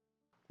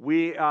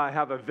We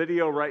have a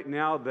video right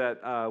now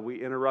that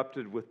we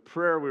interrupted with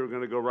prayer. We were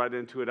going to go right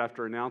into it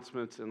after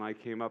announcements, and I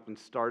came up and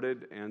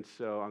started, and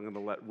so I'm going to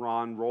let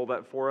Ron roll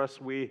that for us.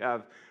 We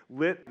have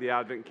lit the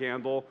Advent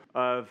candle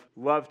of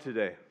love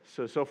today.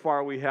 So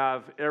far we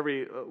have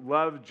every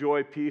love,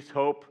 joy, peace,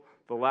 hope.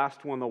 The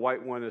last one, the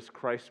white one, is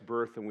Christ's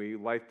birth, and we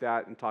light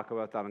that and talk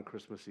about that on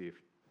Christmas Eve.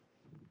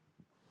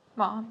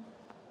 Mom,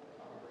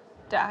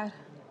 Dad,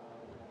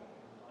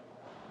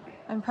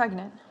 I'm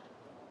pregnant.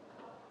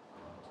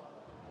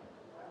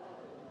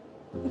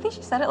 You think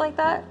she said it like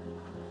that?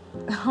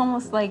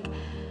 Almost like,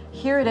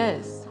 here it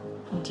is,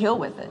 deal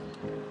with it.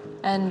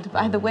 And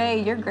by the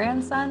way, your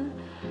grandson,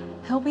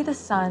 he'll be the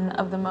son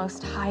of the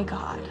Most High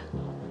God.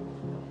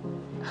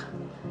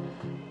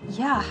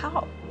 Yeah,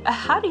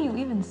 how do you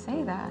even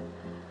say that?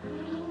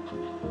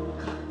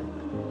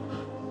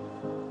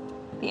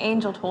 The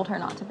angel told her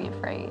not to be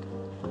afraid.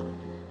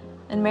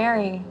 And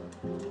Mary,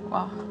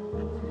 well,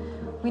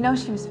 we know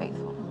she was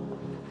faithful.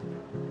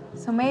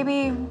 So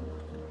maybe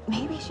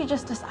she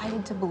just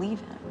decided to believe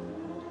him.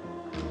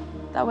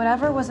 That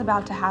whatever was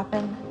about to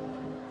happen,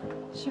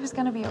 she was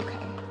gonna be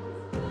okay.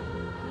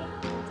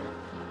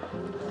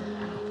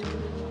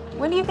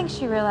 When do you think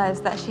she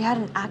realized that she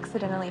hadn't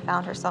accidentally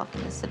found herself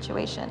in this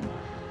situation,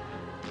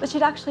 but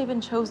she'd actually been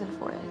chosen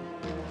for it?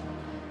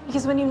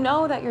 Because when you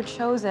know that you're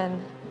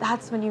chosen,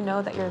 that's when you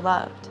know that you're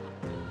loved.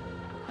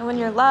 And when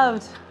you're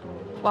loved,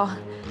 well,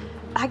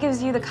 that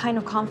gives you the kind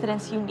of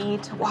confidence you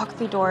need to walk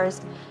through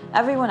doors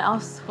everyone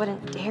else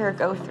wouldn't dare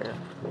go through.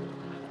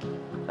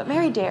 But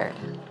Mary dared.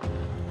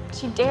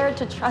 She dared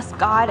to trust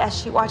God as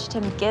she watched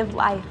him give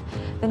life,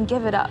 then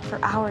give it up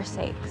for our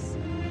sakes.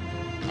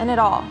 And it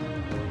all,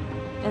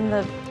 in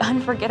the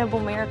unforgettable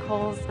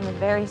miracles and the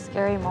very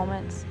scary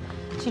moments,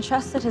 she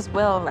trusted his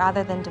will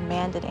rather than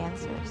demanded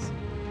answers,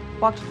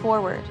 walked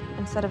forward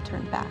instead of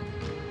turned back,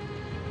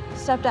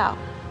 stepped out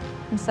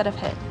instead of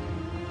hid.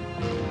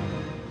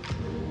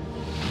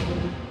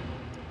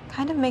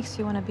 Kind of makes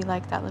you want to be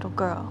like that little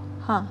girl,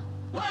 huh?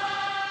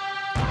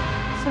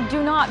 So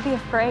do not be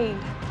afraid.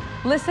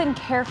 Listen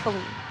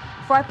carefully,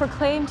 for I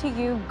proclaim to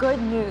you good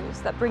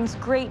news that brings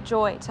great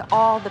joy to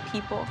all the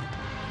people.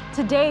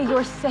 Today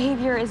your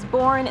Savior is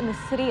born in the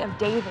city of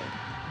David.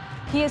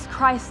 He is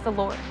Christ the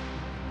Lord.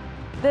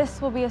 This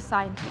will be a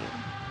sign to you.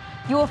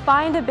 You will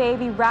find a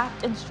baby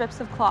wrapped in strips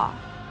of cloth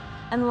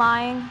and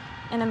lying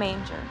in a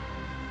manger.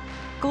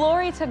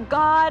 Glory to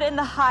God in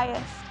the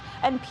highest,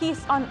 and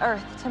peace on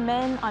earth to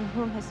men on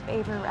whom his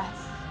favor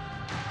rests.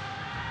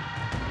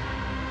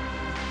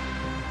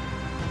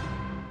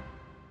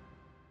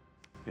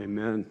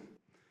 Amen.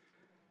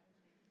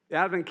 The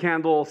Advent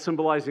candle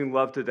symbolizing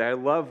love today. I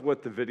love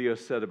what the video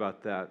said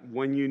about that.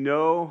 When you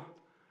know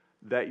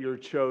that you're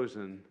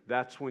chosen,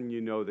 that's when you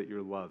know that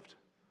you're loved.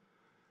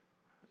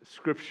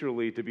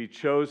 Scripturally, to be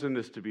chosen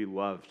is to be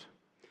loved.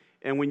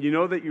 And when you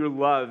know that you're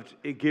loved,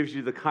 it gives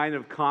you the kind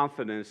of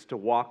confidence to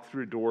walk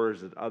through doors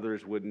that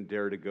others wouldn't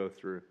dare to go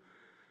through.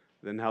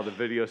 Then how the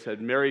video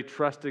said, Mary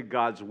trusted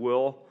God's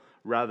will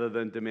rather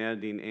than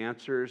demanding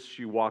answers.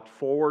 She walked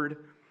forward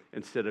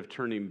instead of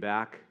turning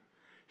back.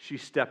 She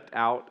stepped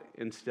out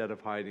instead of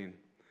hiding.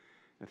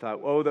 I thought,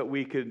 oh, that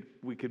we could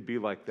be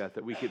like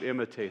that we could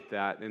imitate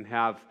that and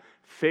have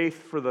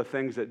faith for the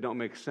things that don't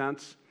make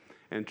sense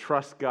and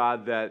trust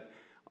God that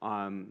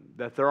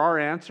there are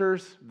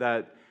answers,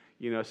 that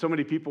so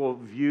many people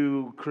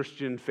view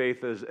Christian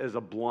faith as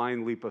a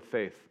blind leap of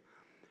faith.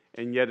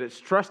 And yet it's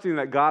trusting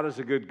that God is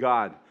a good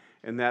God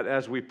and that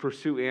as we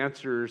pursue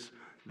answers,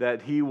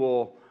 that he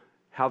will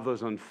have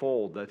those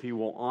unfold, that he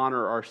will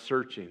honor our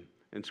searching.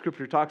 And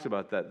Scripture talks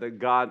about that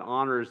God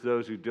honors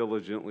those who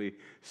diligently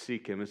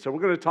seek him. And so we're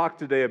going to talk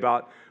today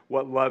about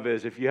what love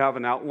is. If you have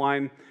an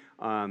outline,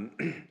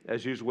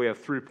 as usual, we have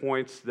 3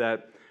 points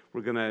that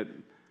we're going to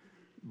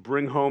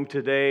bring home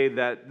today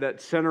that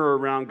center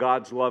around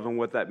God's love and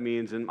what that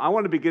means. And I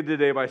want to begin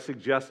today by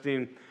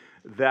suggesting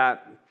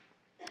that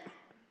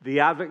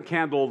the Advent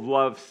candle of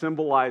love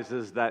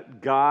symbolizes that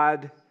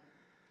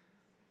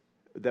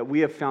we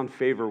have found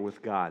favor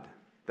with God.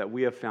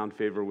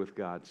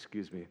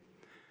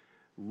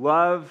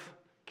 Love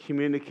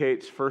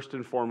communicates first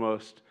and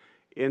foremost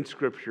in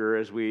Scripture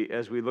as we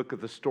look at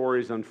the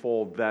stories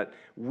unfold that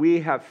we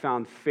have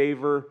found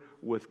favor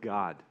with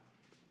God.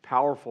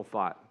 Powerful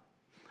thought.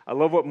 I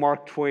love what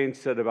Mark Twain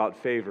said about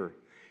favor.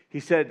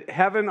 He said,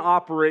 heaven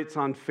operates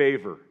on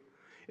favor.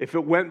 If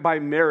it went by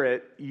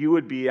merit, you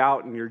would be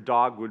out and your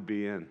dog would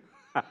be in.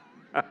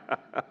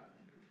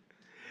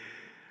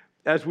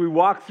 As we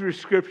walk through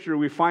Scripture,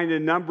 we find a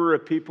number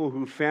of people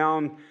who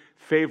found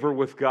favor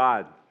with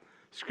God.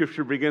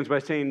 Scripture begins by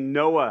saying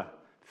Noah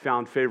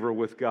found favor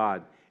with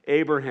God.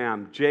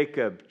 Abraham,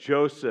 Jacob,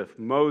 Joseph,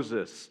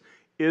 Moses,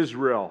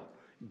 Israel,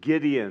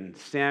 Gideon,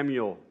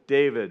 Samuel,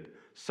 David,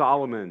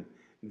 Solomon,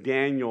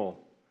 Daniel,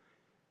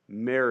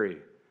 Mary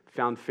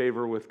found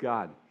favor with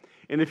God.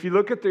 And if you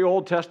look at the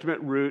Old Testament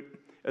root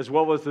as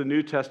well as the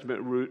New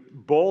Testament root,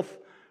 both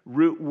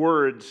root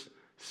words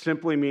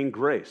simply mean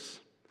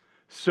grace.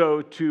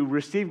 So to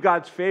receive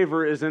God's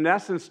favor is in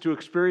essence to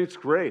experience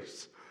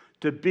grace,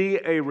 to be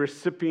a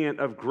recipient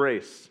of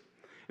grace.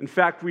 In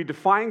fact, we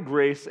define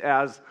grace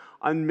as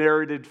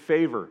unmerited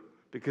favor,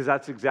 because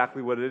that's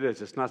exactly what it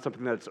is. It's not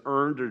something that's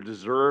earned or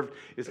deserved.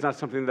 It's not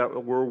something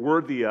that we're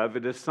worthy of.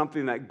 It is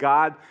something that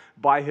God,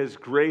 by his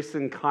grace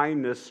and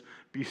kindness,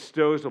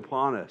 bestows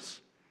upon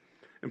us.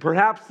 And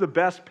perhaps the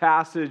best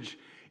passage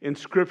in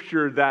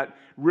Scripture that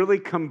really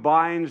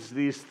combines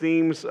these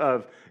themes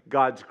of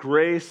God's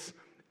grace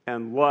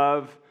and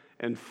love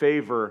and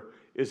favor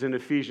is in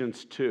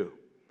Ephesians 2.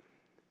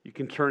 You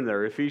can turn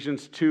there.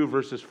 Ephesians 2,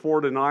 verses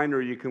 4 to 9,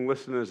 or you can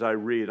listen as I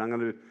read. I'm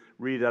going to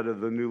read out of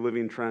the New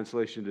Living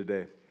Translation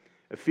today.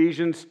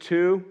 Ephesians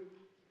 2,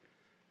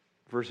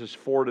 verses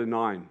 4 to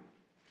 9.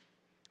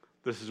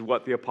 This is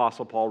what the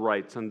Apostle Paul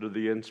writes under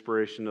the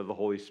inspiration of the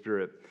Holy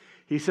Spirit.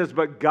 He says,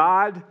 "But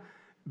God,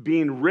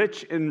 being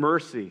rich in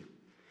mercy,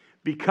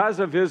 because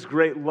of his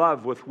great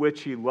love with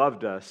which he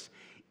loved us,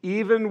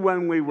 even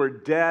when we were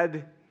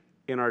dead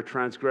in our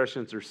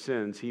transgressions or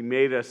sins, he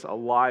made us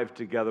alive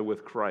together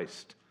with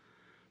Christ.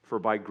 For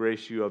by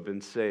grace you have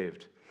been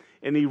saved.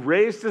 And he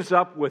raised us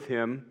up with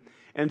him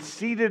and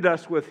seated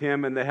us with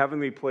him in the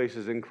heavenly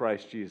places in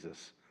Christ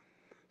Jesus."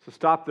 So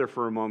stop there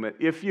for a moment.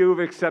 If you've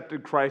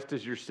accepted Christ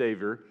as your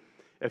Savior,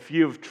 if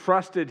you've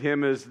trusted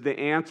him as the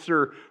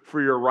answer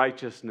for your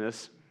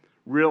righteousness,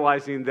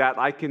 realizing that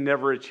I can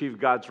never achieve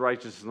God's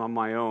righteousness on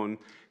my own,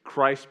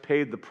 Christ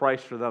paid the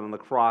price for that on the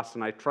cross,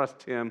 and I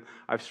trust him,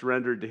 I've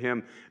surrendered to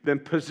him, then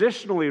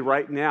positionally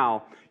right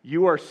now,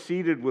 you are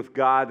seated with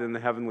God in the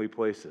heavenly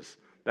places.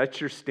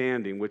 That's your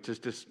standing, which is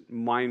just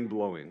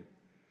mind-blowing.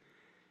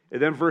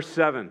 And then verse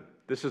 7,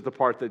 this is the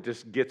part that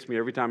just gets me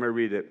every time I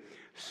read it.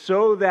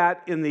 "So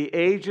that in the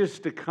ages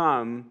to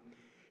come,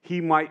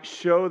 he might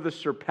show the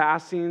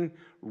surpassing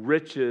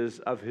riches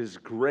of his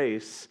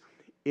grace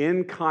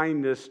in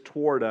kindness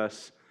toward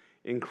us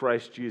in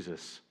Christ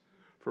Jesus.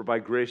 For by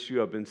grace you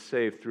have been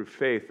saved through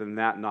faith, and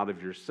that not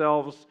of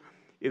yourselves.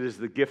 It is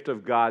the gift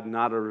of God,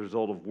 not a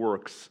result of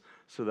works,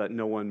 so that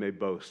no one may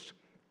boast."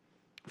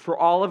 For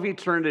all of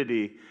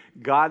eternity,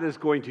 God is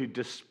going to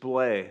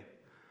display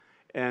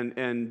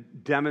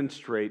and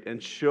demonstrate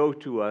and show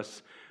to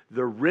us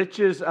the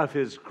riches of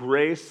his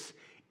grace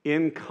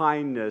in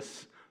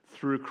kindness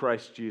through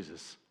Christ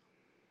Jesus.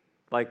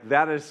 Like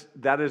that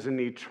is an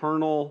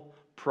eternal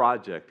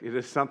project. It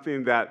is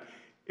something that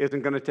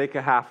isn't going to take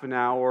a half an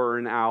hour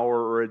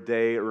or a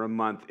day or a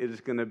month. It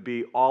is going to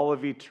be all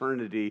of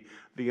eternity,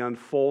 the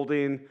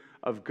unfolding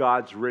of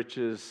God's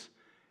riches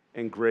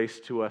and grace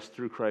to us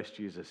through Christ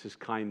Jesus, his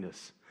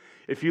kindness.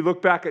 If you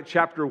look back at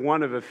chapter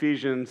 1 of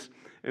Ephesians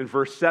in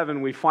verse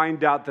 7, we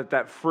find out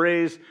that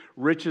phrase,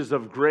 riches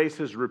of grace,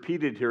 is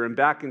repeated here. And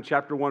back in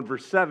chapter 1,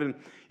 verse 7,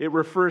 it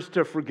refers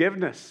to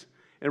forgiveness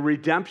and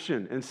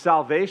redemption and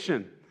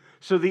salvation.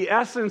 So the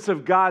essence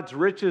of God's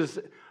riches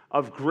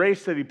of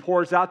grace that he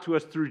pours out to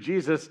us through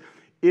Jesus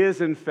is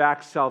in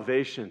fact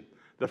salvation,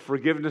 the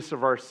forgiveness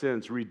of our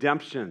sins,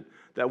 redemption,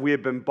 that we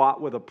have been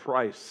bought with a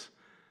price,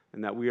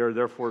 and that we are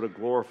therefore to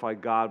glorify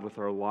God with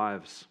our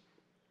lives.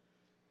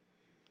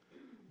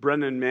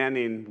 Brennan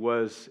Manning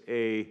was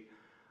a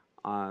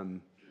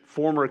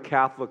former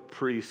Catholic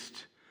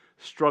priest,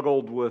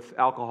 struggled with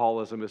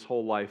alcoholism his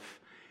whole life,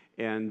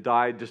 and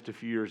died just a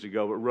few years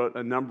ago, but wrote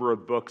a number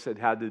of books that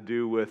had to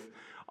do with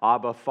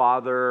Abba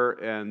Father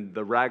and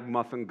the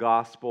Ragamuffin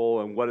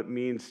Gospel and what it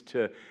means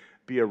to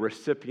be a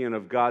recipient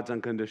of God's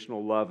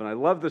unconditional love. And I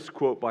love this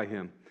quote by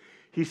him.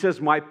 He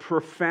says, "My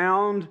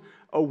profound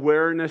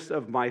awareness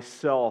of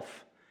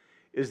myself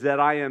is that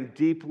I am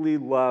deeply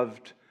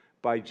loved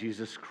by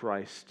Jesus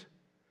Christ,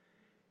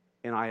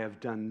 and I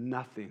have done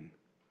nothing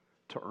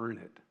to earn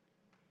it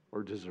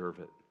or deserve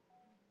it."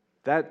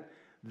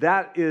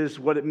 That is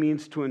what it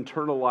means to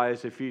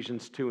internalize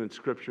Ephesians 2 in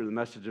Scripture, the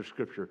message of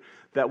Scripture,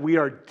 that we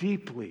are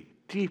deeply,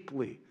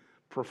 deeply,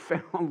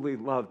 profoundly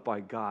loved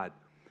by God,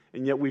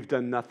 and yet we've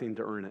done nothing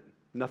to earn it,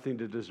 nothing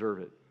to deserve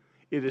it.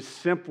 It is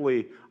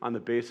simply on the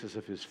basis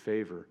of his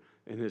favor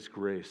and his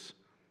grace,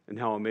 and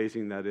how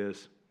amazing that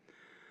is.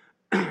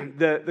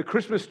 The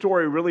Christmas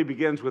story really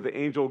begins with the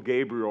angel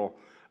Gabriel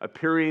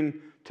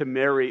appearing to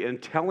Mary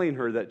and telling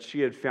her that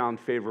she had found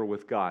favor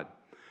with God.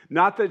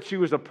 Not that she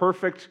was a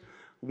perfect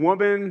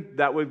woman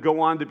that would go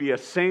on to be a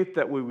saint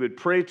that we would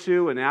pray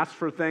to and ask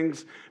for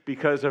things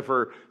because of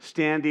her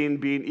standing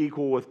being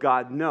equal with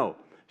God. No,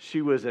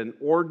 she was an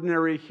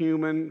ordinary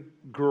human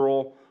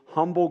girl,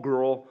 humble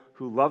girl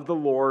who loved the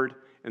Lord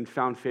and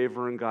found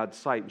favor in God's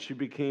sight. And she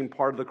became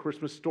part of the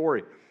Christmas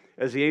story.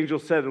 As the angel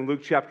said in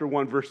Luke chapter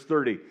 1, verse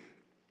 30,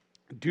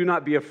 "Do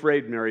not be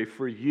afraid, Mary,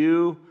 for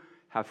you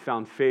have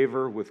found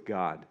favor with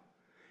God.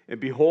 And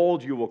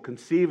behold, you will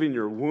conceive in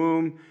your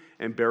womb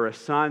and bear a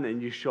son,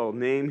 and you shall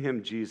name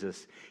him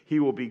Jesus. He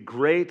will be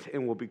great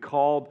and will be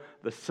called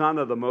the Son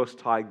of the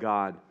Most High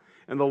God.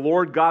 And the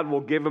Lord God will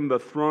give him the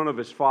throne of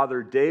his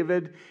father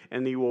David,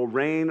 and he will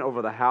reign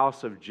over the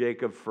house of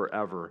Jacob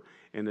forever,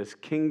 and his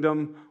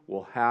kingdom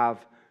will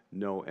have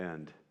no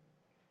end."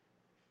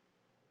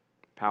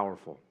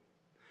 Powerful.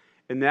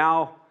 And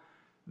now,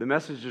 The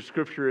message of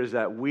Scripture is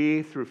that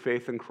we, through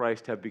faith in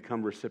Christ, have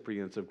become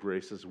recipients of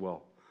grace as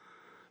well.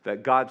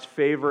 That God's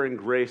favor and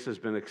grace has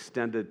been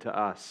extended to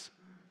us.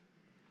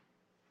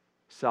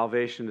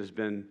 Salvation has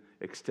been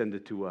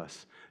extended to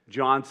us.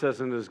 John says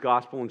in his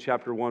gospel in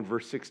chapter 1,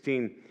 verse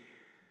 16,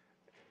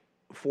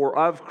 "For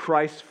of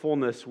Christ's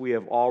fullness we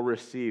have all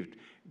received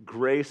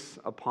grace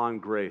upon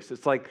grace."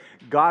 It's like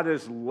God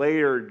has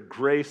layered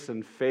grace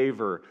and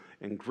favor,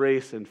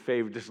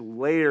 just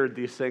layered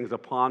these things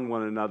upon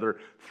one another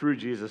through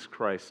Jesus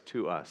Christ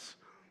to us.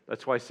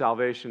 That's why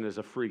salvation is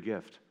a free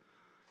gift.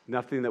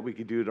 Nothing that we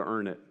could do to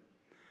earn it.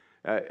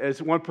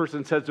 As one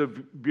person said so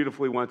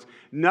beautifully once,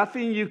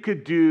 nothing you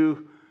could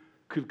do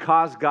could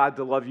cause God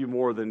to love you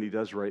more than he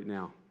does right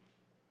now.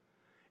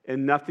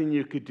 And nothing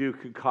you could do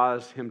could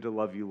cause him to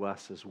love you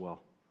less as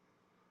well.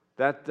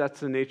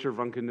 That's the nature of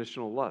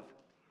unconditional love.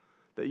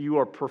 That you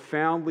are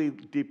profoundly,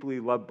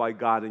 deeply loved by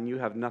God and you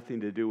have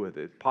nothing to do with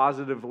it,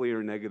 positively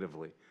or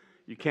negatively.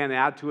 You can't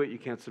add to it, you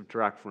can't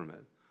subtract from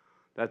it.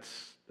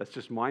 That's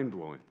just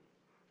mind-blowing.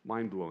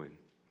 Mind-blowing.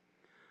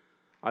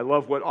 I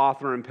love what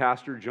author and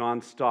pastor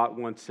John Stott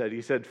once said.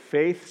 He said,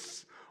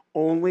 "Faith's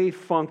only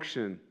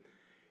function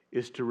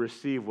is to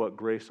receive what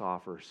grace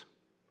offers."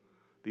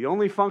 The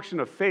only function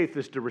of faith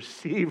is to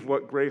receive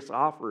what grace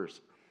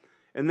offers.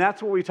 And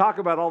that's what we talk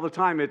about all the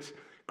time.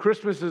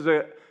 Christmas is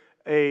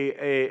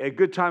a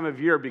good time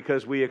of year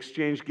because we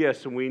exchange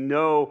gifts and we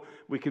know,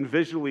 we can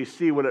visually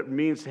see what it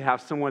means to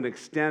have someone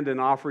extend and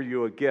offer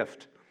you a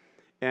gift.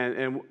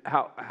 And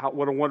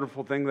what a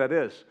wonderful thing that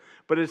is.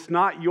 But it's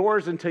not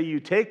yours until you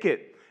take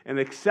it and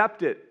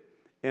accept it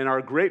and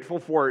are grateful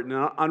for it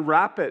and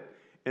unwrap it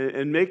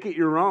and make it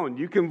your own.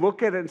 You can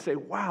look at it and say,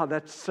 wow,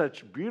 that's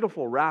such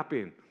beautiful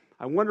wrapping.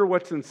 I wonder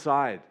what's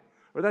inside.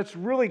 Or that's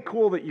really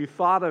cool that you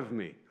thought of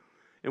me.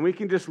 And we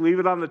can just leave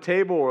it on the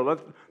table or let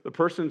the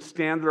person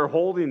stand there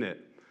holding it.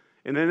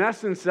 And in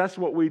essence, that's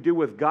what we do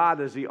with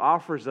God as he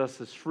offers us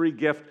this free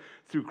gift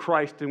through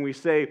Christ. And we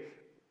say,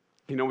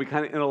 we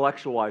kind of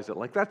intellectualize it.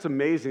 Like, that's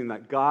amazing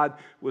that God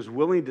was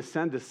willing to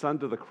send his son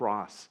to the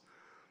cross.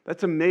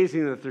 That's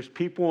amazing that there's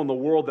people in the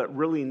world that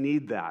really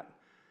need that.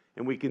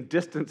 And we can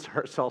distance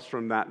ourselves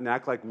from that and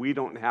act like we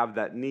don't have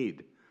that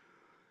need.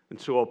 And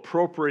so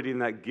appropriating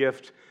that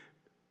gift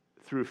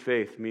through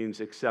faith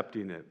means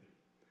accepting it.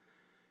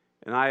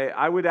 And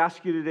I would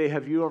ask you today,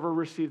 have you ever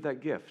received that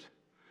gift?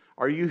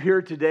 Are you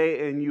here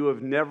today and you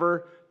have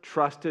never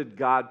trusted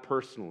God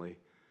personally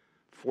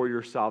for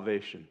your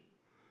salvation?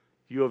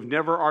 You have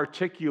never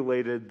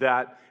articulated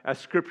that, as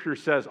Scripture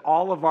says,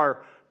 all of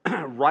our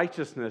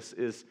righteousness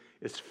is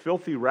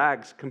filthy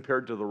rags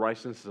compared to the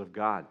righteousness of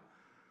God.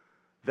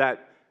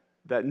 That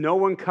no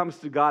one comes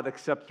to God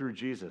except through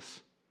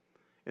Jesus.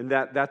 And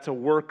that's a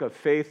work of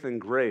faith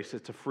and grace.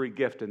 It's a free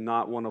gift and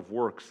not one of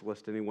works,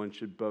 lest anyone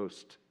should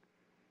boast.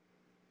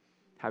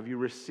 Have you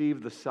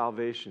received the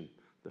salvation,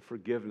 the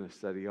forgiveness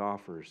that he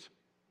offers?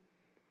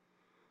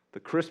 The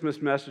Christmas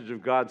message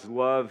of God's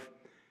love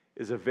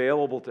is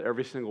available to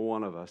every single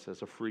one of us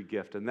as a free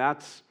gift. And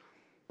that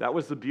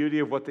was the beauty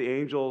of what the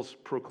angels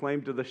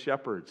proclaimed to the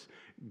shepherds.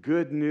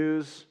 Good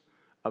news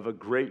of a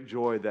great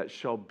joy that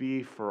shall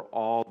be for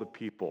all the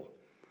people.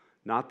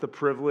 Not the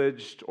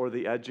privileged or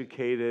the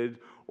educated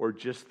or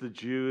just the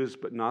Jews,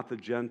 but not the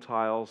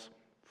Gentiles,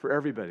 for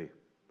everybody.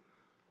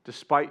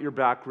 Despite your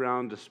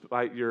background,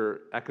 despite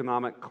your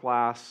economic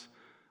class,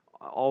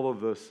 all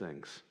of those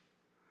things.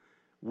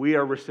 We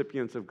are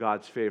recipients of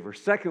God's favor.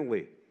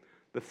 Secondly,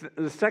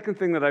 the second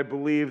thing that I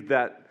believe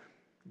that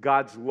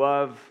God's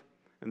love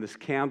and this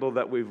candle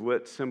that we've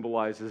lit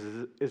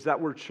symbolizes is that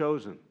we're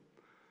chosen.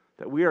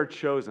 That we are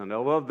chosen. I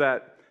love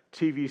that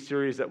TV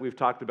series that we've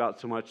talked about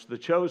so much, The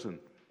Chosen.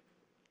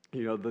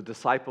 The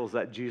disciples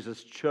that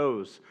Jesus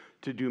chose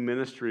to do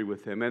ministry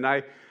with him. And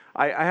I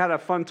had a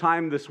fun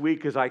time this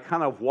week as I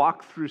kind of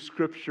walked through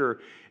Scripture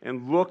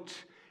and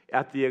looked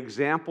at the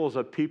examples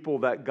of people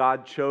that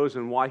God chose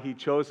and why he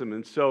chose them.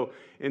 And so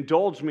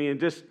indulge me and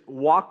just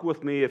walk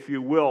with me, if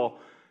you will,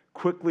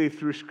 quickly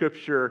through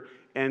Scripture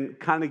and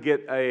kind of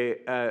get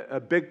a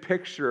big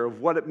picture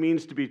of what it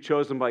means to be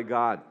chosen by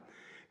God.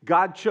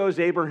 God chose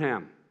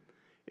Abraham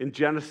in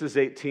Genesis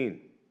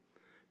 18.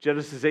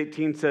 Genesis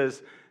 18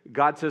 says,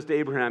 God says to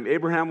Abraham,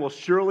 Abraham will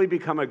surely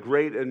become a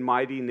great and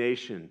mighty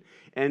nation,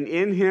 and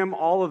in him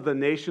all of the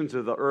nations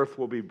of the earth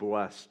will be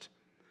blessed.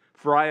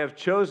 For I have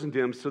chosen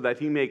him so that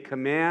he may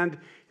command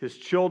his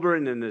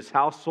children and his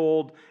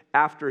household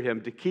after him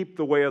to keep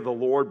the way of the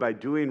Lord by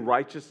doing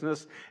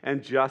righteousness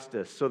and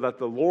justice, so that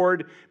the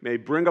Lord may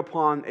bring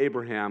upon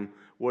Abraham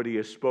what he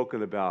has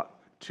spoken about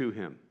to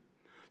him.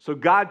 So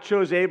God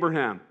chose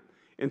Abraham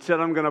and said,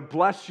 I'm going to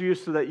bless you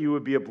so that you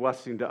would be a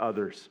blessing to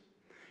others.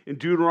 In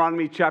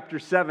Deuteronomy chapter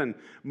 7,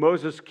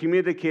 Moses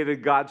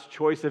communicated God's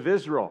choice of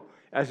Israel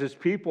as his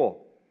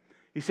people.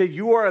 He said,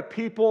 you are a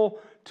people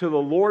to the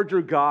Lord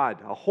your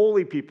God, a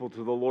holy people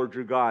to the Lord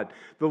your God.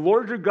 The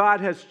Lord your God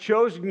has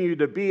chosen you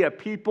to be a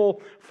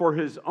people for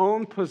his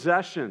own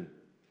possession.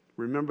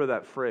 Remember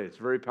that phrase,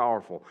 very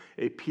powerful.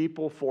 A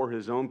people for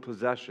his own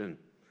possession.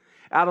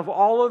 out of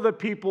all of the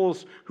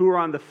peoples who are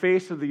on the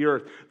face of the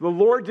earth. The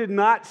Lord did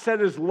not set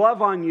his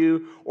love on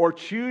you or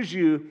choose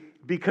you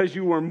because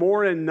you were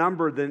more in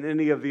number than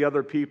any of the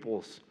other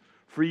peoples,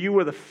 for you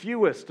were the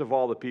fewest of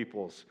all the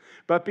peoples,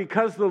 but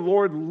because the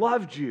Lord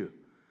loved you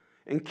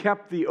and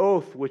kept the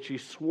oath which he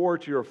swore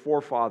to your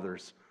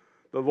forefathers.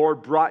 The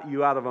Lord brought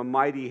you out of a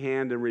mighty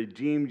hand and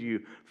redeemed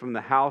you from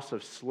the house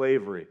of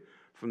slavery,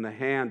 from the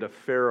hand of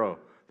Pharaoh,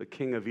 the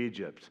king of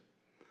Egypt.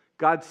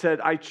 God said,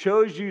 I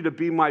chose you to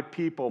be my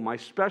people, my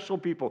special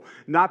people,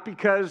 not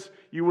because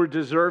you were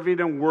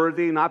deserving and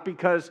worthy, not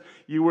because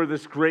you were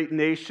this great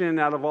nation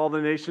out of all the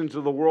nations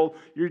of the world.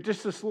 You're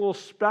just this little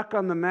speck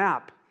on the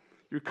map.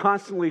 You're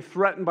constantly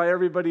threatened by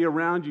everybody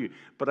around you.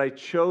 But I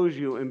chose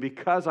you, and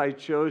because I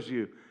chose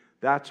you,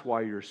 that's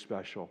why you're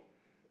special,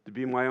 to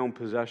be my own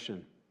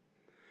possession.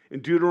 In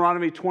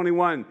Deuteronomy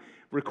 21,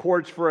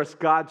 records for us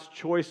God's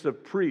choice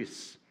of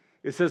priests.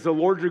 It says, the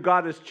Lord your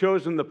God has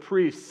chosen the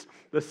priests,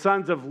 the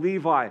sons of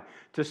Levi,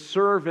 to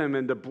serve him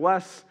and to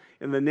bless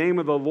in the name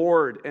of the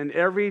Lord, and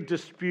every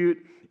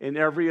dispute and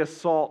every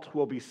assault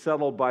will be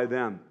settled by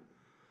them.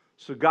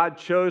 So God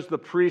chose the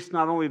priests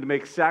not only to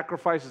make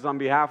sacrifices on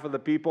behalf of the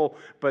people,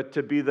 but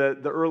to be the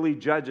early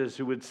judges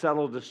who would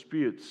settle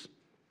disputes.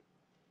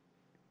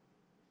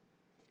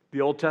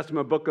 The Old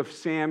Testament book of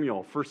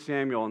Samuel, 1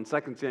 Samuel and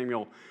 2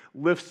 Samuel,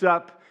 lifts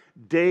up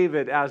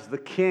David as the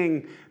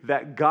king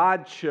that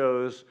God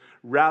chose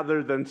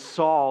rather than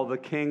Saul, the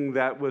king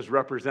that was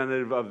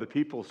representative of the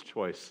people's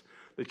choice.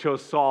 They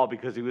chose Saul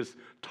because he was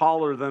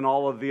taller than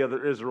all of the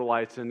other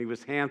Israelites and he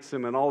was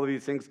handsome and all of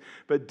these things.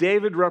 But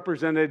David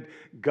represented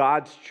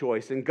God's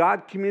choice. And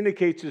God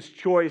communicates his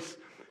choice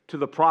to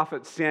the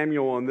prophet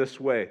Samuel in this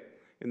way,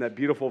 in that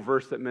beautiful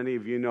verse that many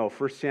of you know,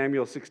 1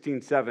 Samuel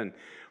 16:7.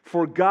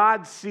 For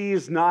God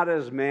sees not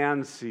as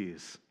man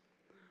sees.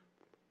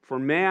 For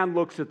man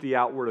looks at the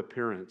outward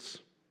appearance,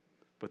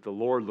 but the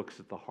Lord looks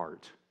at the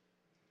heart.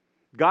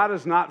 God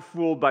is not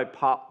fooled by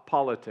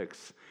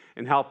politics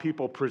and how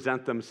people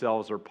present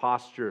themselves or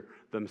posture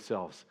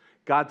themselves.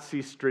 God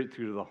sees straight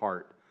through to the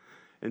heart.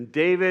 And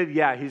David,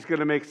 he's going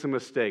to make some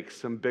mistakes,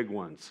 some big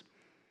ones.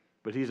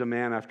 But he's a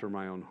man after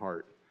my own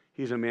heart.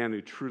 He's a man who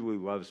truly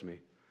loves me,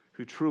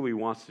 who truly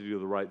wants to do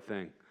the right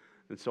thing.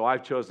 And so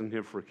I've chosen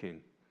him for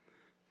king.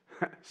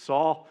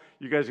 Saul,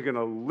 you guys are going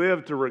to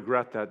live to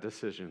regret that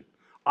decision.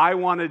 I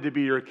wanted to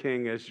be your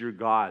king as your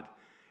God,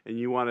 and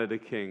you wanted a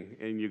king,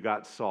 and you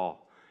got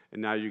Saul.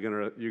 And now you're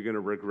going to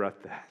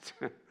regret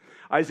that.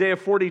 Isaiah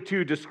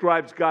 42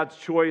 describes God's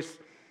choice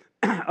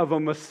of a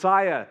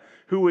Messiah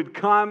who would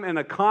come and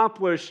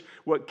accomplish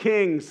what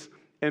kings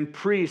and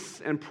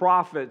priests and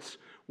prophets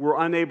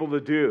were unable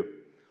to do.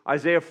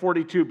 Isaiah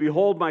 42,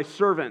 behold my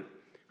servant,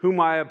 whom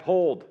I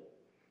uphold,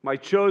 my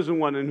chosen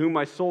one in whom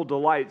my soul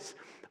delights.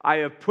 I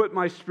have put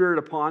my spirit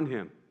upon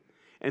him,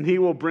 and he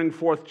will bring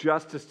forth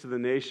justice to the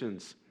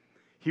nations.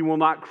 He will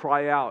not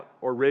cry out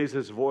or raise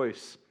his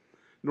voice,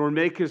 nor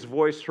make his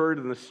voice heard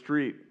in the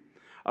street.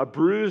 A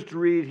bruised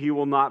reed he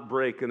will not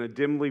break, and a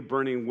dimly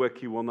burning wick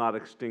he will not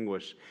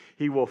extinguish.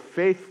 He will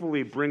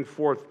faithfully bring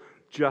forth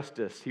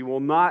justice. He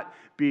will not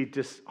be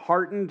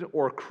disheartened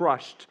or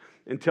crushed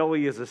until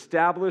he has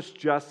established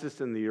justice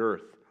in the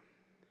earth.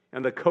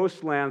 And the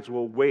coastlands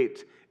will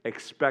wait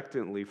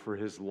expectantly for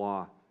his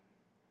law.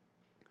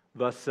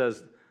 Thus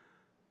says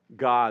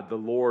God, the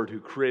Lord, who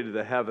created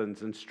the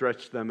heavens and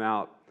stretched them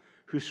out,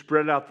 who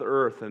spread out the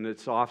earth and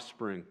its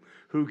offspring,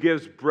 who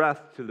gives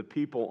breath to the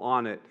people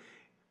on it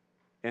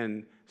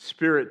and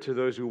spirit to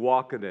those who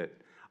walk in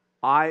it.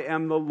 I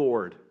am the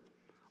Lord.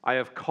 I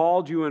have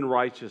called you in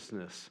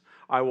righteousness.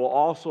 I will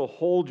also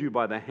hold you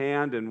by the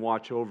hand and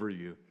watch over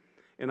you.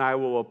 And I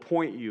will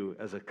appoint you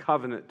as a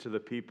covenant to the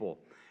people,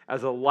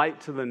 as a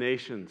light to the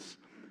nations,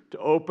 to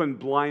open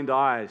blind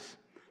eyes,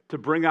 to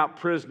bring out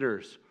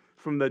prisoners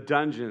from the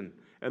dungeon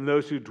and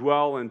those who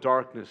dwell in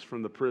darkness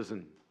from the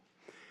prison.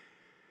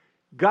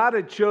 God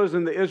had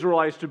chosen the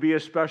Israelites to be a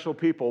special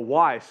people.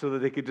 Why? So that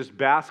they could just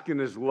bask in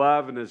his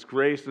love and his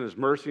grace and his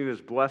mercy and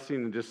his blessing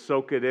and just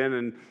soak it in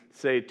and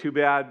say, too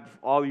bad,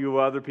 all you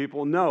other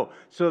people. No,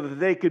 so that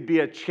they could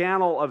be a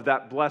channel of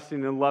that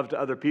blessing and love to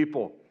other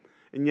people.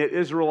 And yet the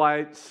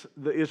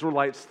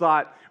Israelites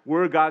thought,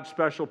 we're God's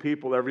special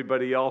people,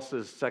 everybody else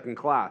is second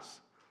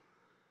class.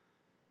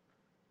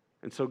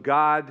 And so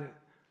God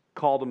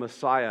called a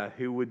Messiah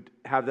who would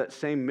have that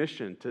same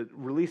mission, to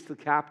release the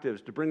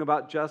captives, to bring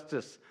about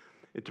justice,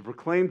 and to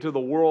proclaim to the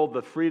world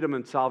the freedom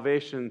and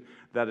salvation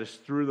that is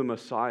through the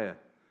Messiah.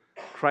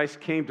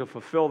 Christ came to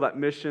fulfill that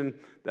mission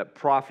that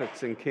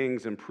prophets and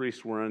kings and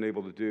priests were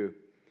unable to do.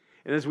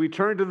 And as we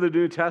turn to the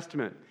New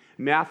Testament,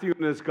 Matthew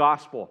in his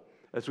gospel,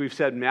 as we've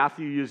said,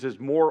 Matthew uses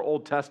more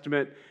Old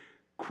Testament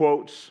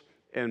quotes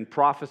and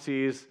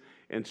prophecies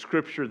and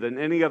scripture than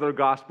any other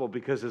gospel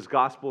because his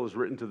gospel is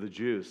written to the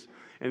Jews.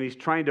 And he's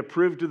trying to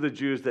prove to the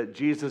Jews that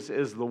Jesus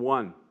is the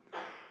one,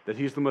 that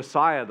he's the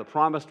Messiah, the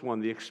promised one,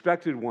 the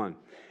expected one.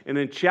 And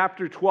in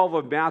chapter 12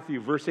 of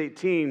Matthew, verse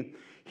 18,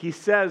 he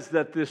says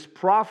that this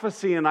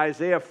prophecy in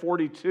Isaiah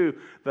 42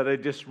 that I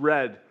just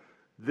read,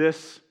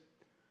 this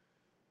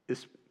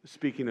is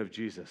speaking of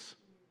Jesus.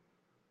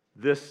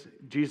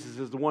 Jesus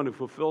is the one who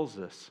fulfills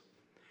this.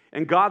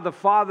 And God the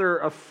Father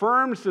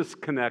affirms this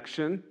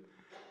connection,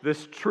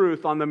 this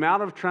truth, on the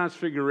Mount of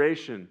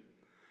Transfiguration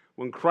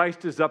when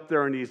Christ is up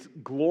there and he's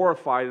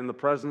glorified in the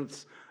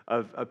presence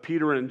of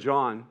Peter and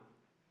John.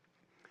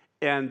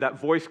 And that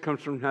voice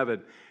comes from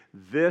heaven.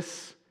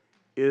 This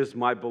is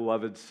my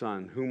beloved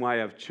Son, whom I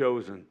have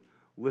chosen.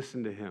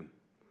 Listen to him.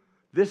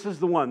 This is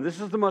the one. This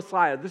is the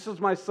Messiah. This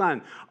is my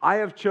Son. I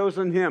have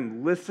chosen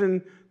him.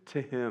 Listen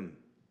to him.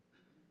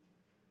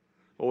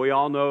 Well, we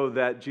all know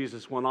that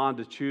Jesus went on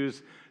to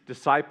choose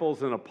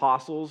disciples and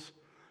apostles.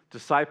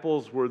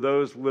 Disciples were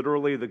those,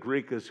 literally, the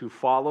Greek is who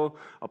follow.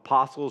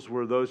 Apostles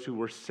were those who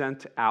were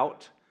sent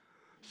out.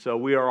 So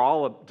we are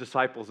all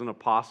disciples and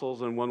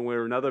apostles in one way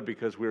or another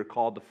because we are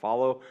called to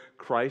follow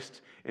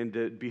Christ and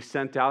to be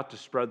sent out to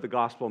spread the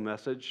gospel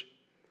message.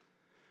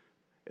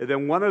 And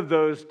then one of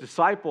those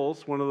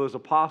disciples, one of those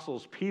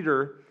apostles,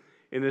 Peter,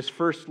 in his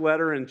first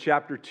letter in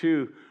chapter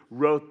 2,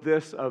 wrote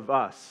this of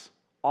us,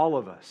 all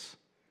of us.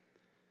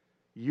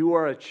 You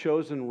are a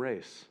chosen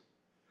race,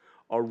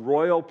 a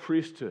royal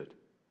priesthood,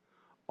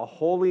 a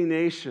holy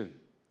nation,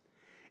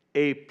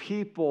 a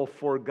people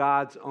for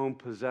God's own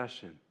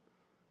possession.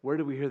 Where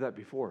did we hear that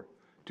before?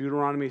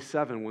 Deuteronomy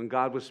 7, when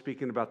God was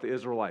speaking about the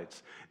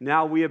Israelites.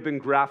 Now we have been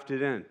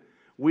grafted in.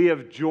 We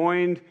have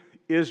joined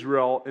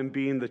Israel in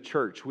being the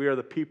church. We are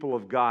the people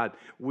of God.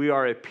 We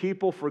are a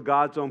people for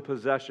God's own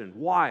possession.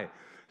 Why?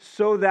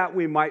 So that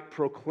we might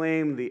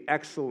proclaim the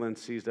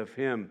excellencies of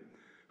him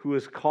who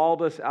has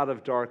called us out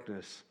of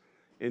darkness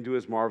into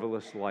his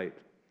marvelous light.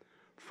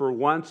 For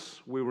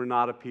once we were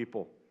not a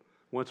people.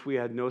 Once we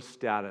had no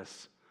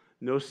status,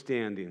 no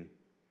standing.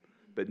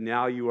 But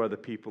now you are the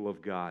people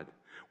of God.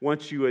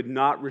 Once you had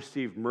not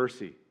received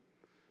mercy,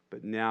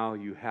 but now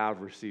you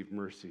have received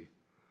mercy.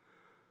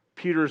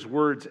 Peter's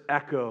words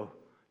echo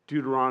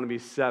Deuteronomy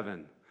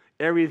 7.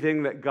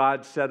 Everything that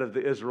God said of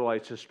the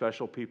Israelites as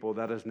special people,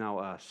 that is now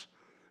us.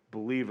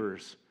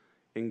 Believers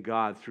in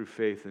God through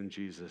faith in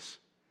Jesus.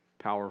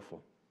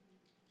 Powerful.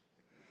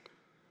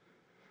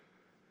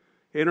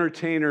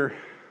 Entertainer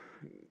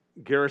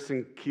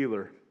Garrison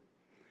Keillor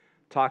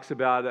talks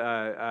about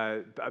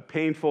a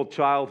painful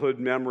childhood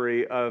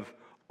memory of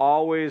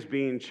always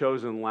being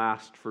chosen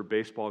last for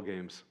baseball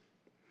games.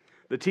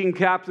 The team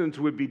captains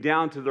would be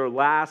down to their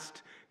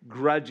last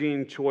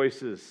grudging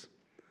choices.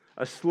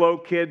 A slow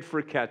kid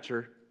for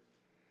catcher,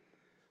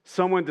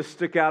 someone to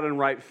stick out in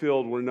right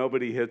field where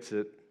nobody hits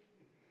it.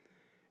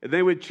 And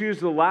they would choose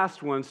the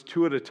last ones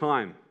 2 at a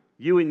time,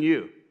 you and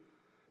you,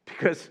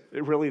 because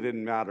it really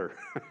didn't matter.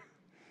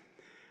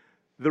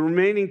 The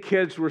remaining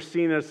kids were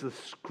seen as the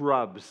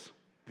scrubs,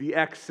 the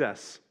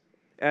excess,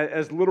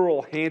 as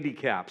literal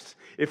handicaps.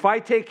 If I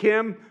take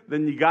him,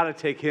 then you got to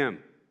take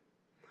him,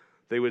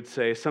 they would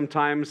say.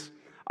 Sometimes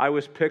I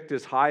was picked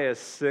as high as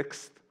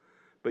 6th,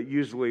 but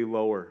usually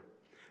lower.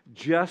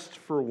 Just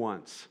for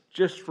once,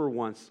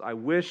 I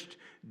wished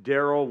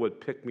Daryl would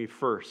pick me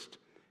first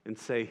and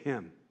say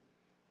him.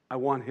 I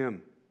want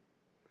him.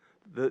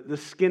 The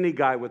skinny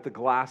guy with the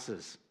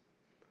glasses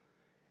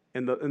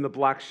and the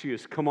black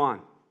shoes. Come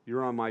on,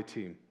 you're on my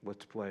team.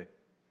 Let's play.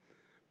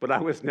 But I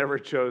was never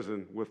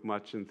chosen with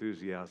much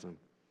enthusiasm.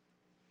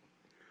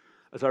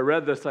 As I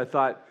read this, I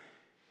thought,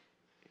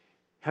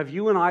 have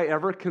you and I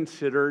ever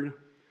considered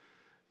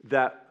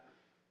that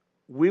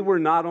we were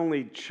not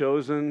only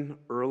chosen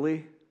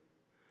early,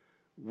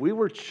 we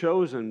were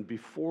chosen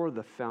before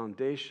the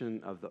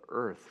foundation of the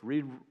earth.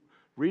 Read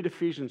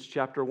Ephesians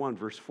chapter 1,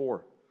 verse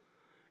 4.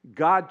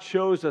 God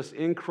chose us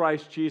in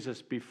Christ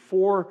Jesus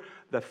before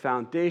the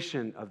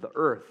foundation of the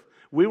earth.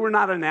 We were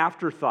not an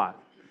afterthought.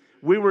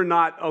 We were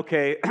not,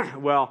 okay,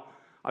 well,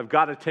 I've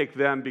got to take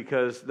them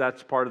because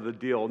that's part of the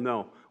deal.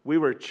 No, we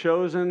were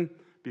chosen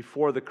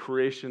before the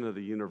creation of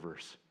the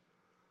universe.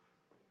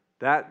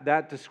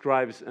 That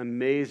describes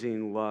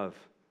amazing love,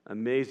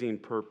 amazing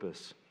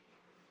purpose.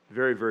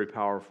 Very, very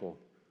powerful.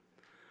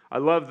 I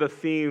love the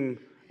theme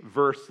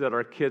verse that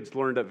our kids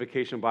learned at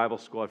Vacation Bible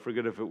School. I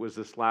forget if it was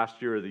this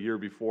last year or the year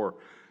before,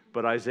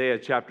 but Isaiah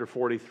chapter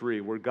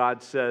 43, where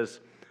God says,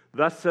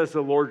 "Thus says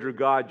the Lord your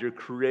God, your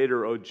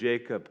creator, O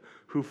Jacob,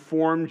 who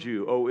formed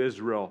you, O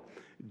Israel.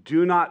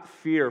 Do not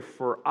fear,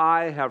 for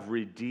I have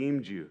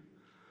redeemed you.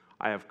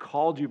 I have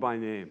called you by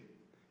name.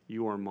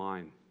 You are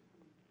mine."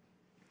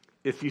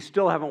 If you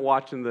still haven't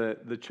watched in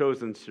the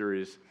Chosen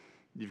series,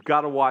 you've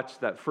got to watch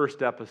that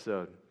first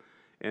episode.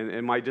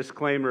 And my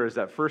disclaimer is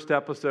that first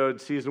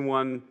episode, season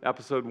 1,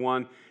 episode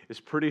 1,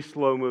 is pretty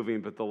slow moving,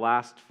 but the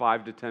last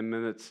 5 to 10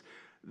 minutes,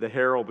 the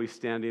hair will be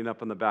standing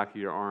up on the back of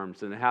your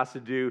arms. And it has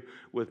to do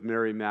with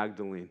Mary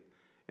Magdalene.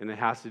 And it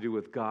has to do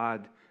with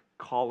God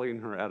calling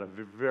her out of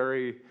a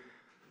very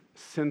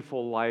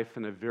sinful life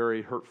and a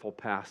very hurtful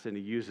past. And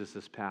he uses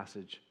this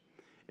passage.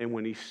 And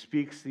when he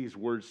speaks these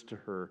words to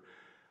her,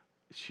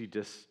 she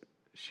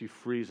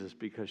freezes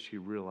because she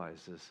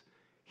realizes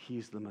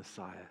he's the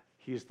Messiah.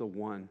 He's the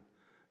one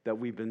that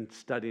we've been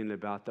studying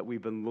about, that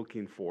we've been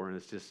looking for, and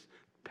it's just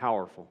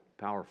powerful,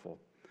 powerful.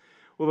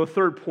 Well, the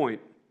third point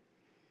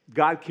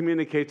God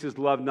communicates his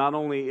love not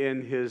only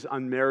in his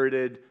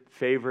unmerited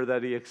favor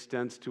that he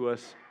extends to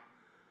us,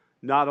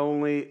 not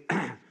only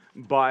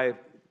by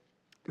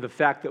the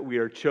fact that we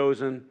are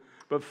chosen,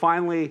 but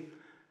finally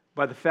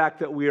by the fact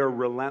that we are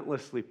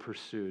relentlessly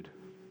pursued.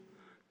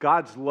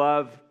 God's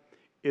love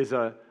is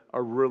a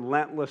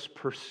relentless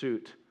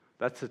pursuit.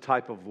 That's the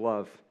type of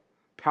love.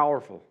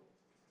 Powerful.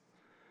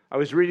 I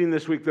was reading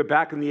this week that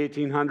back in the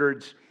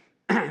 1800s,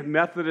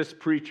 Methodist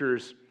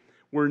preachers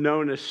were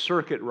known as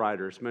circuit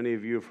riders. Many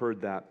of you have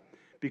heard that,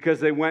 because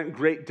they went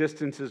great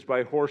distances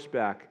by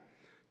horseback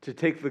to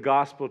take the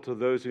gospel to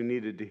those who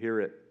needed to hear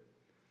it.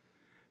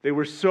 They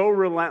were so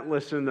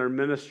relentless in their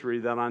ministry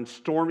that on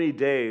stormy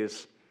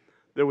days,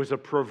 there was a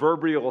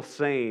proverbial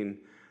saying,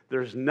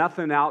 there's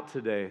nothing out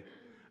today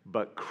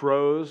but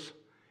crows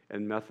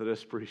and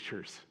Methodist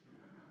preachers.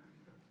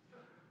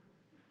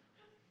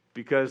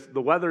 Because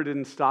the weather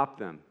didn't stop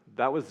them.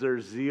 That was their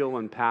zeal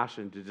and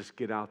passion to just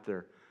get out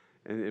there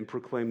and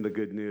proclaim the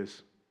good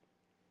news.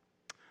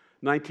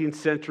 19th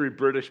century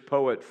British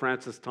poet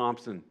Francis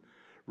Thompson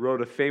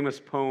wrote a famous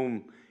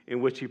poem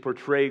in which he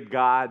portrayed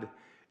God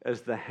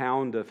as the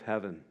hound of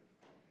heaven.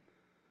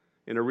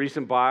 In a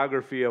recent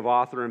biography of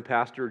author and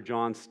pastor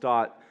John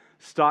Stott,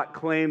 Stott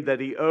claimed that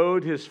he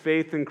owed his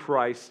faith in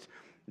Christ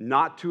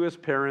not to his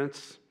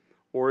parents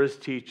or his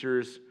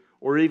teachers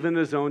or even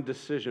his own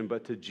decision,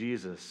 but to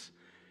Jesus,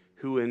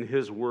 who in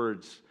his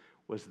words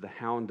was the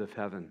hound of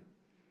heaven.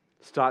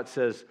 Stott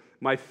says,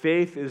 "My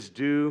faith is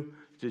due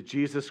to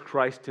Jesus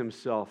Christ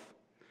himself,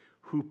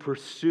 who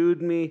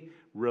pursued me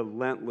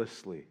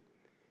relentlessly,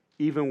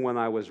 even when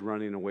I was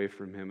running away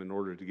from him in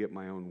order to get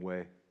my own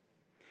way.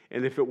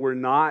 And if it were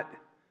not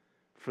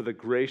for the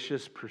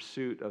gracious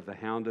pursuit of the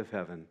hound of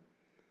heaven,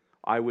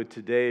 I would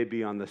today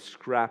be on the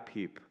scrap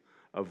heap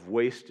of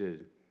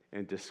wasted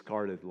and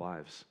discarded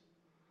lives."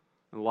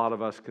 And a lot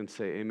of us can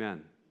say,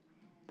 amen.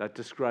 That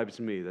describes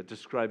me. That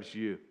describes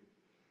you.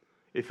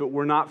 If it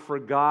were not for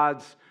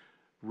God's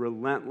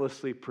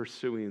relentlessly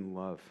pursuing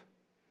love,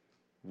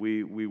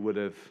 we would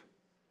have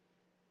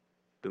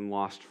been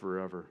lost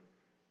forever.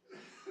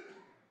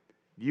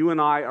 You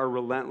and I are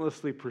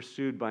relentlessly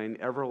pursued by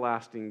an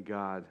everlasting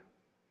God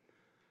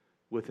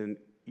with an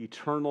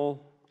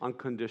eternal,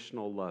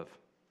 unconditional love.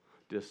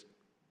 Just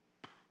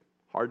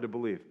hard to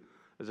believe.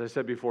 As I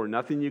said before,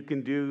 nothing you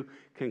can do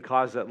can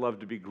cause that love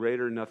to be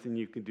greater. Nothing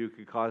you can do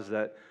can cause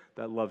that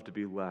love to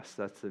be less.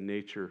 That's the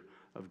nature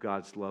of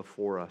God's love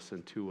for us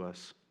and to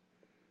us.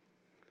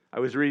 I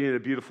was reading a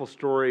beautiful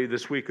story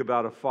this week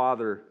about a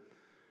father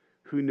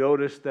who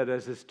noticed that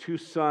as his two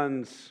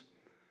sons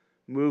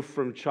moved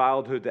from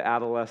childhood to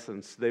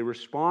adolescence, they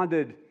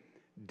responded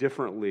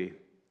differently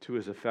to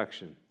his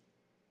affection.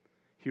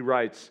 He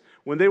writes,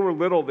 "When they were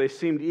little, they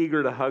seemed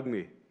eager to hug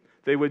me.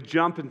 They would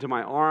jump into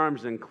my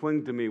arms and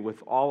cling to me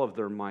with all of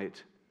their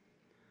might.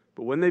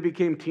 But when they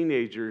became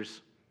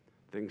teenagers,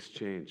 things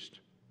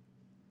changed.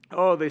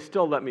 Oh, they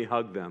still let me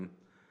hug them.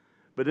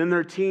 But in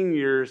their teen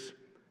years,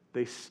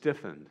 they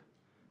stiffened,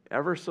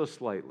 ever so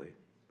slightly.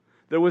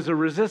 There was a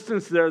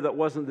resistance there that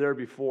wasn't there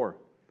before.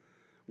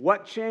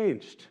 What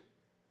changed?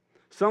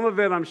 Some of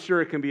it, I'm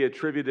sure, can be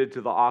attributed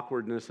to the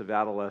awkwardness of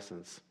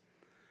adolescence.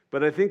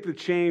 But I think the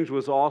change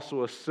was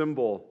also a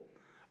symbol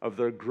of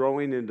their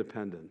growing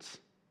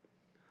independence.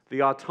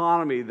 The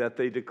autonomy that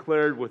they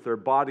declared with their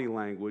body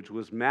language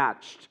was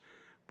matched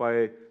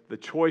by the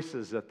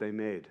choices that they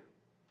made.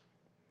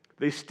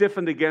 They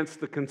stiffened against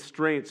the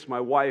constraints my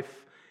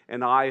wife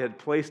and I had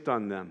placed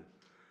on them,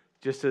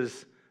 just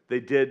as they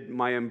did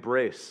my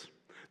embrace.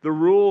 The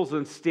rules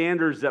and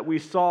standards that we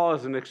saw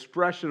as an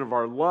expression of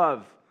our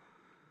love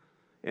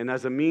and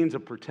as a means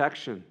of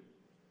protection,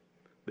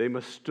 they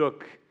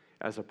mistook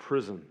as a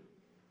prison."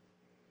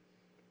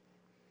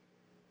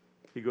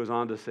 He goes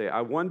on to say,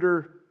 "I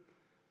wonder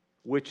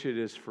which it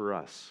is for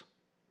us.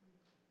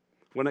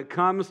 When it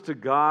comes to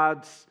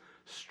God's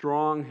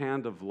strong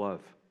hand of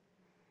love,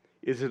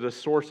 is it a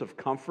source of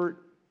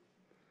comfort,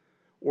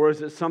 or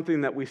is it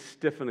something that we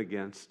stiffen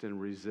against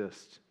and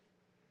resist?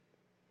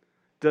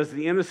 Does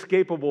the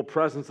inescapable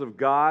presence of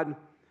God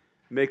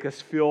make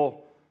us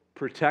feel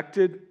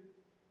protected?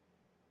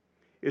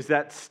 Is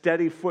that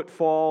steady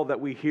footfall that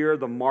we hear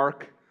the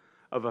mark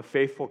of a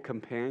faithful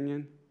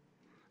companion,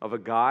 of a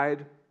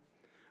guide,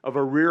 of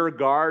a rear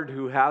guard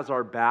who has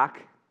our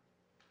back?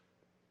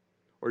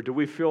 Or do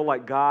we feel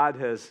like God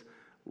has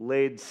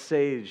laid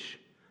siege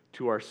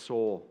to our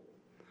soul?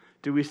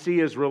 Do we see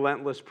his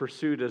relentless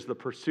pursuit as the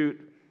pursuit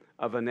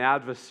of an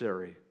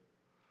adversary,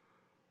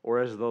 or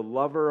as the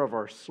lover of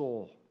our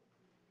soul,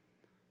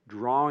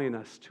 drawing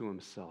us to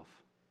himself?"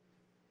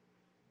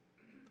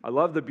 I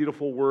love the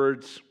beautiful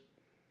words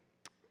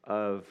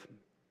of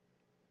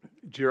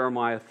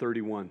Jeremiah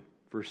 31,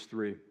 verse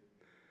 3.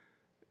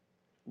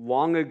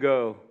 "Long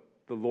ago,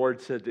 the Lord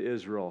said to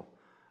Israel,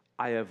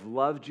 I have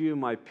loved you,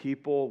 my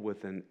people,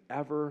 with an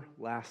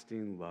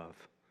everlasting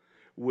love.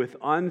 With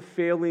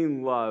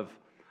unfailing love,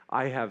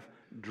 I have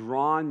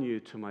drawn you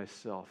to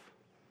myself."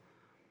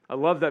 I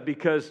love that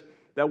because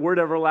that word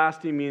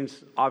everlasting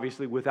means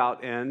obviously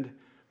without end,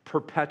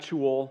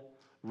 perpetual,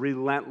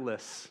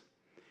 relentless.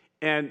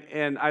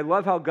 And I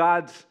love how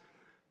God's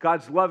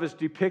love is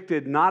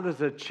depicted not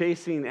as a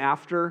chasing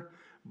after,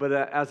 but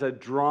as a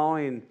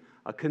drawing,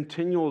 a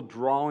continual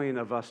drawing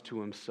of us to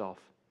himself.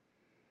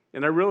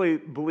 And I really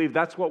believe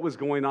that's what was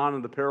going on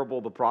in the parable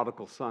of the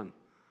prodigal son.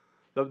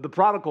 The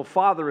prodigal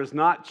father is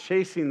not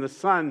chasing the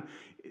son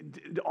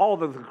all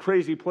the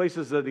crazy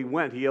places that he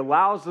went. He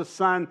allows the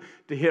son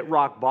to hit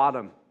rock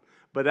bottom.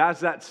 But as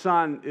that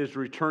son is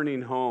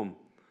returning home,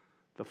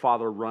 the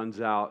father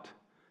runs out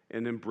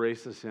and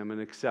embraces him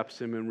and accepts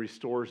him and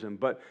restores him.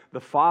 But the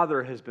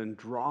father has been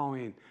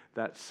drawing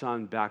that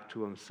son back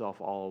to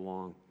himself all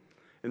along.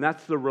 And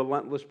that's the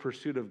relentless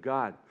pursuit of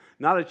God.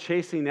 Not a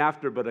chasing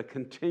after, but a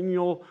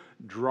continual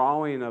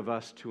drawing of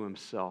us to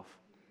himself.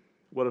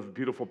 What a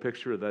beautiful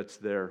picture that's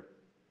there.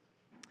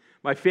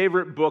 My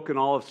favorite book in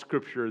all of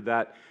Scripture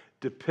that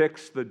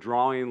depicts the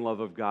drawing love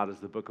of God is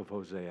the book of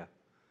Hosea,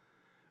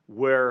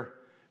 where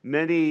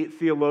many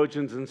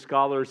theologians and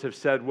scholars have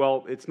said,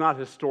 well, it's not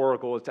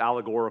historical, it's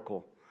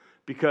allegorical.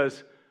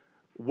 Because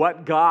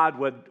what God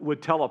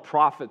would tell a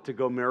prophet to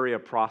go marry a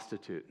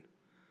prostitute?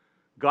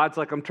 God's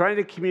like, I'm trying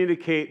to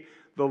communicate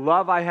the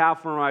love I have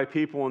for my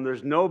people, and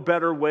there's no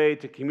better way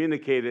to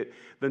communicate it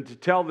than to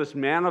tell this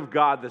man of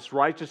God, this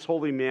righteous,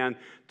 holy man,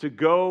 to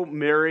go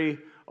marry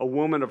a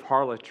woman of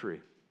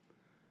harlotry.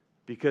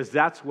 Because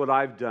that's what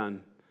I've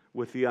done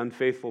with the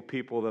unfaithful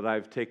people that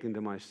I've taken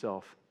to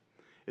myself.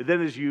 And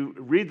then as you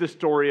read the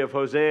story of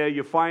Hosea,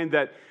 you find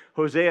that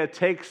Hosea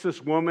takes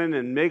this woman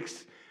and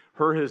makes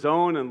her his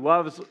own and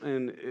loves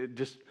and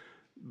just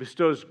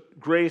bestows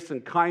grace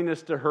and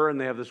kindness to her, and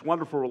they have this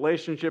wonderful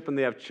relationship, and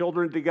they have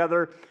children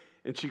together,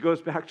 and she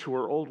goes back to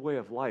her old way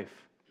of life.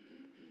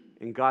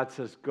 And God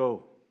says,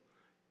 go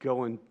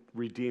and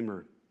redeem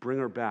her, bring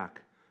her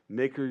back,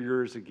 make her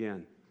yours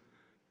again.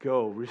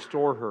 Go,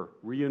 restore her,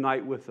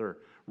 reunite with her,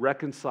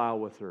 reconcile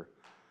with her,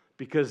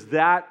 because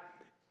that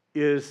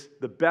is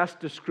the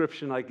best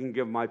description I can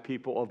give my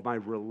people of my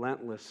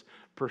relentless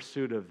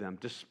pursuit of them.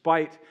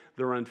 Despite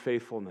their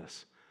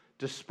unfaithfulness,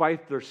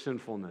 despite their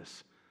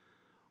sinfulness,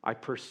 I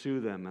pursue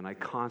them and I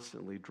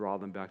constantly draw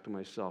them back to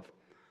myself.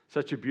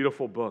 Such a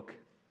beautiful book.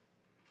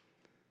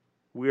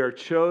 We are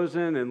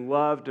chosen and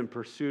loved and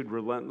pursued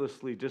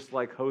relentlessly, just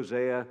like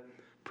Hosea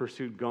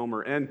pursued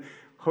Gomer. And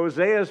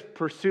Hosea's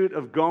pursuit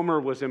of Gomer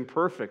was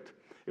imperfect.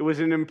 It was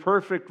an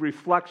imperfect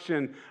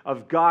reflection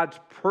of God's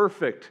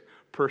perfect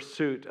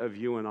pursuit of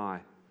you and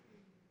I.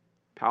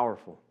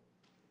 Powerful.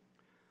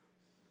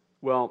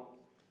 Well,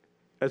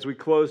 as we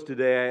close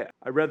today,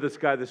 I read this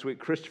guy this week,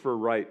 Christopher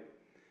Wright,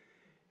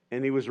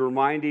 and he was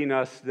reminding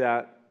us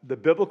that the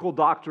biblical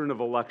doctrine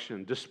of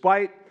election,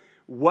 despite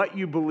what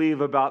you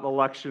believe about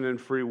election and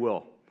free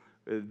will,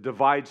 it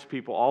divides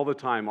people all the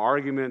time,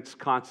 arguments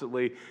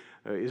constantly.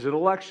 Is it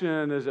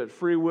election? Is it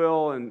free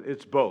will? And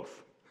it's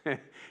both.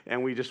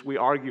 And we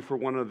argue for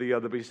one or the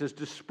other. But he says,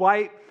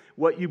 despite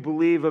what you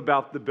believe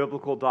about the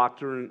biblical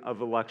doctrine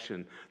of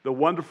election, the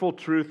wonderful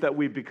truth that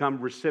we've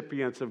become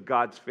recipients of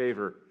God's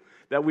favor,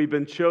 that we've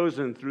been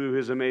chosen through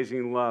his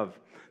amazing love,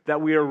 that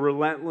we are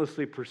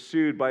relentlessly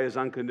pursued by his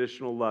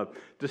unconditional love,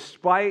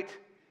 despite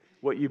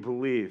what you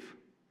believe,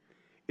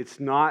 it's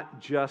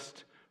not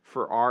just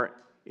for our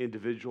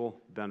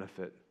individual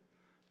benefit,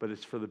 but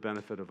it's for the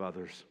benefit of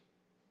others.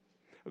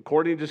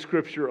 According to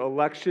Scripture,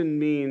 election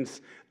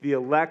means the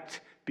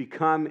elect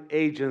become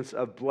agents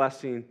of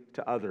blessing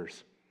to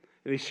others.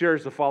 And he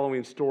shares the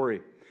following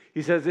story.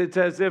 He says, it's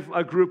as if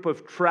a group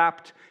of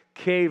trapped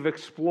cave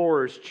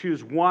explorers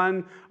choose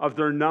one of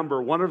their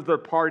number, one of their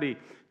party,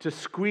 to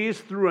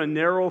squeeze through a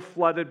narrow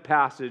flooded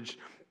passage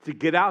to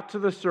get out to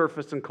the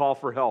surface and call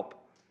for help.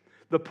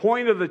 The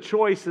point of the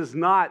choice is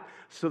not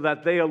so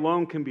that they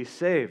alone can be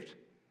saved,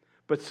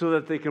 but so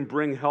that they can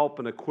bring help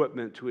and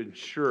equipment to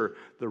ensure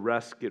the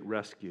rest get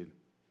rescued.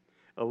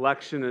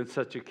 Election in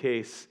such a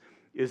case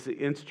is the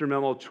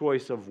instrumental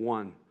choice of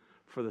one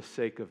for the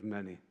sake of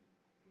many.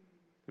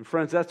 And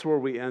friends, that's where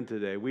we end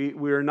today.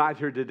 We are not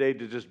here today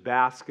to just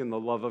bask in the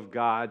love of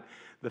God,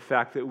 the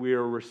fact that we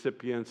are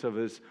recipients of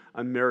his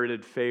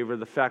unmerited favor,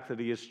 the fact that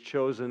he has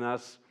chosen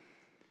us,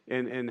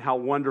 and how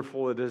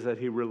wonderful it is that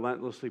he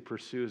relentlessly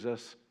pursues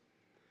us.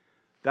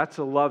 That's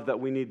a love that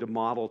we need to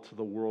model to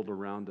the world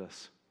around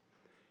us.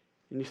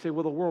 And you say,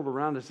 well, the world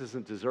around us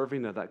isn't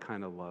deserving of that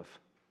kind of love.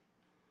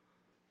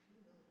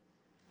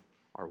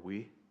 Are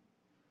we?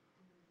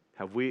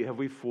 Have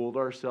we fooled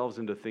ourselves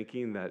into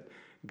thinking that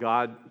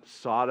God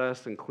sought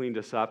us and cleaned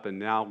us up and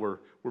now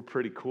we're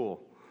pretty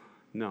cool?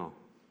 No.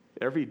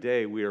 Every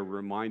day we are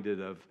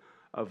reminded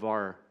of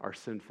our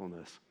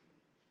sinfulness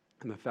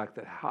and the fact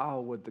that how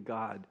would the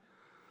God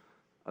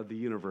of the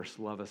universe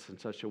love us in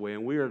such a way?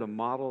 And we are to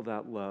model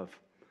that love,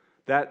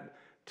 that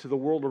to the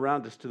world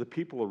around us, to the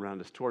people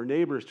around us, to our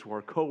neighbors, to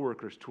our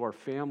coworkers, to our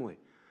family,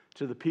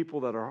 to the people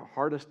that are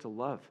hardest to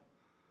love.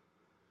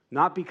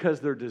 Not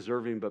because they're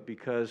deserving, but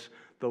because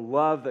the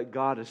love that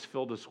God has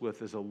filled us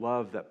with is a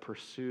love that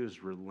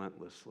pursues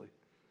relentlessly.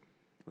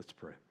 Let's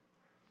pray.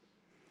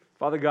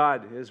 Father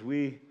God, as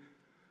we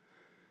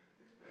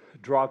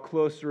draw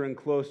closer and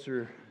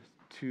closer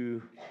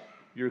to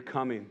your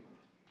coming,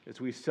 as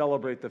we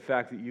celebrate the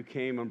fact that you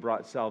came and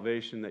brought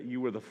salvation, that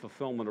you were the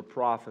fulfillment of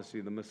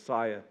prophecy, the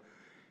Messiah,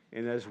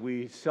 and as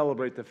we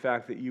celebrate the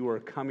fact that you are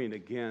coming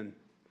again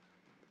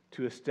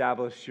to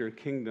establish your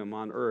kingdom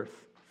on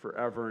earth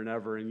forever and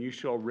ever, and you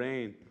shall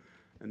reign,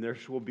 and there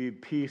will be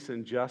peace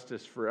and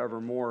justice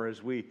forevermore,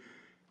 as we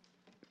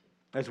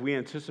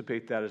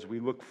anticipate that, as we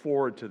look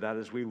forward to that,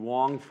 as we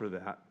long for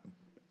that.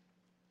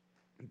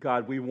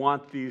 God, we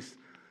want these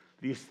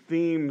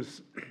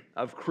themes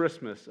of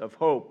Christmas, of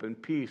hope and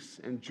peace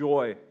and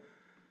joy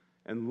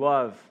and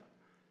love,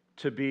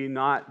 to be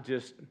not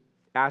just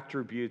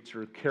attributes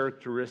or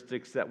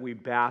characteristics that we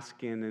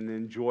bask in and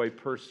enjoy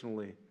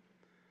personally,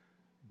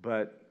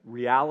 but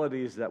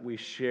realities that we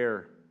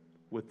share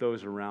with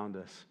those around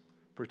us,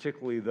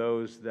 particularly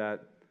those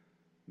that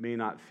may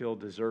not feel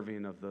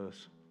deserving of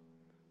those,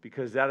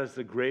 because that is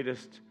the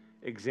greatest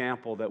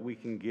example that we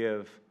can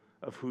give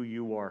of who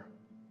you are.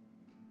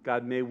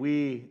 God, may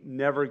we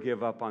never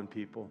give up on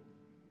people.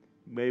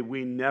 May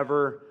we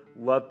never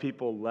love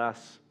people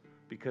less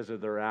because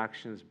of their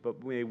actions,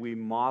 but may we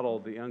model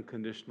the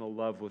unconditional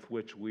love with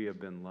which we have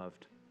been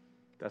loved.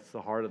 That's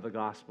the heart of the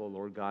gospel,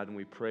 Lord God, and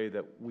we pray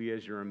that we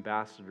as your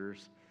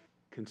ambassadors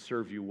can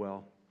serve you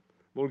well.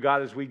 Lord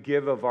God, as we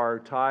give of our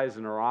tithes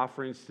and our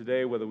offerings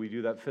today, whether we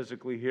do that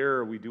physically here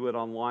or we do it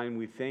online,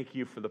 we thank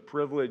you for the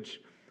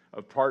privilege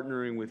of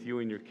partnering with you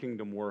in your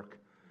kingdom work.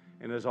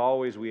 And as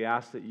always, we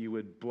ask that you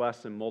would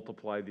bless and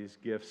multiply these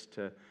gifts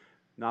to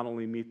not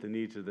only meet the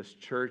needs of this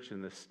church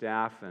and the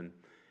staff and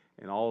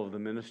all of the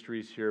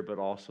ministries here, but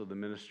also the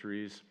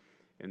ministries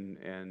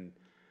and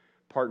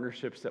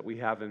partnerships that we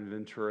have in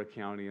Ventura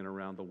County and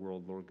around the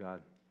world, Lord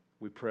God.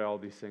 We pray all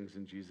these things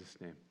in Jesus'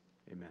 name.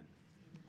 Amen.